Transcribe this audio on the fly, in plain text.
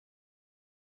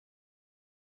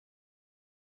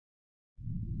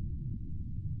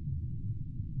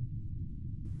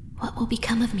What will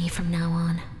become of me from now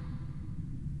on?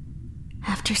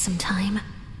 After some time,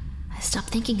 I stopped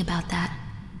thinking about that.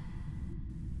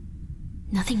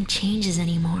 Nothing changes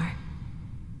anymore.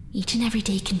 Each and every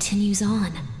day continues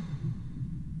on.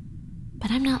 But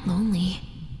I'm not lonely.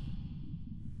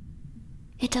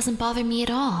 It doesn't bother me at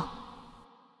all.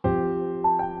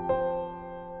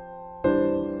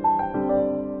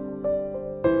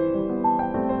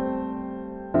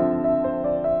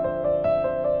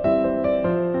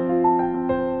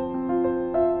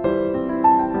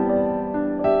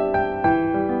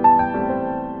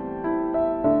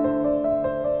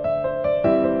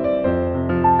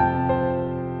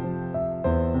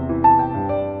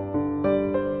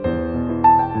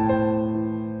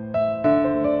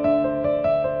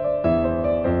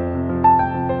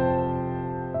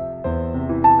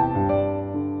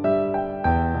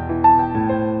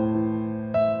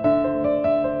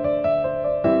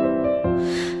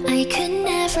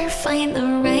 Find the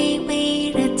right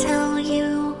way to tell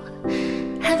you.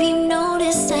 Have you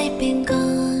noticed I've been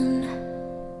gone?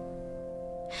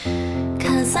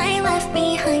 'Cause I left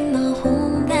behind the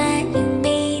home that you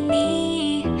made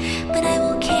me, but I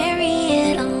will carry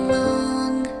it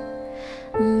along.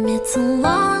 It's a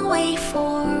long way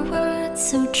forward,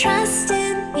 so trust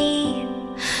in me.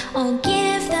 I'll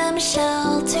give them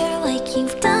shelter like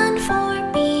you've done for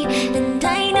me, and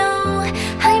I know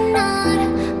I'm not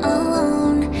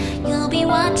alone. You'll be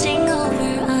watching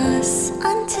over us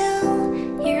until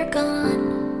you're gone.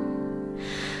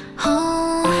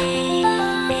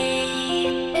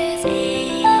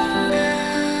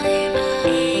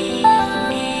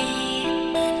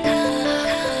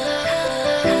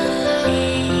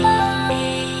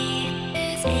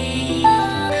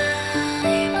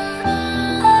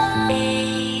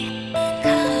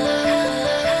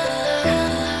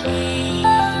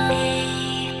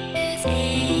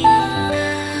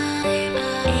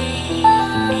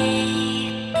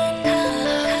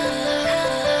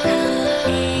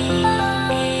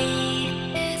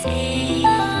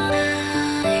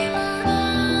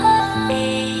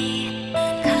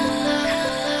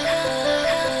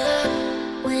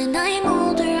 When I'm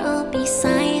older, I'll be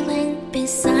silent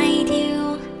beside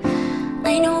you.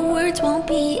 I know words won't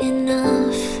be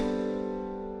enough.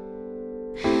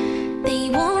 They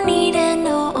won't need to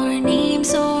know our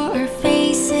names or our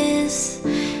faces,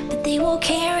 but they will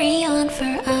carry on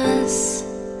for us.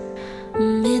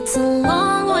 It's a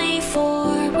long way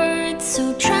forward,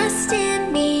 so trust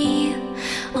in me.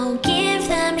 I'll give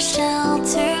them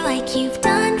shelter like you've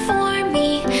done for me,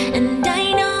 and I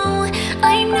know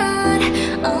I'm not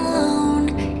alone.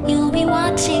 You'll be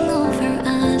watching over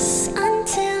us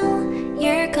until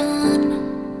you're gone.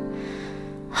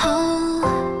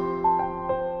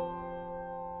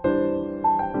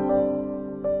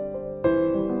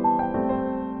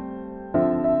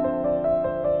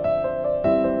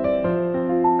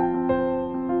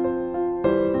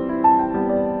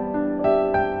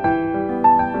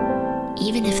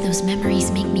 Even if those memories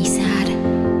make me sad,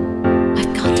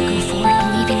 I've got to go forward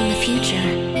believing in the future.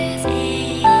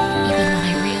 Even when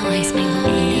I realize my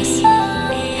loneliness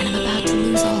and I'm about to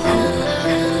lose all hope,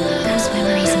 those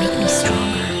memories make me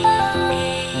stronger.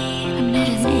 I'm not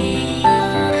alone.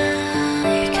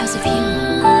 Because of you.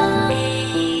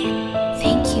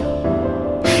 Thank you.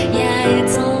 Yeah,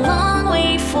 it's a long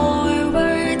way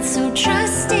forward, so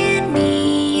trust in me.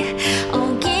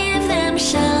 I'll give them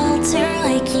shelter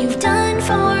like you've done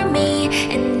for me,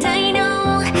 and I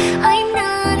know I'm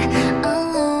not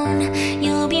alone.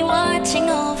 You'll be watching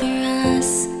over us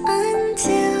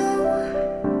until...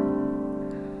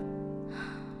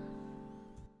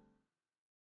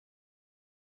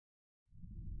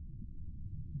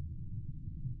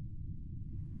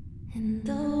 And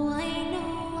though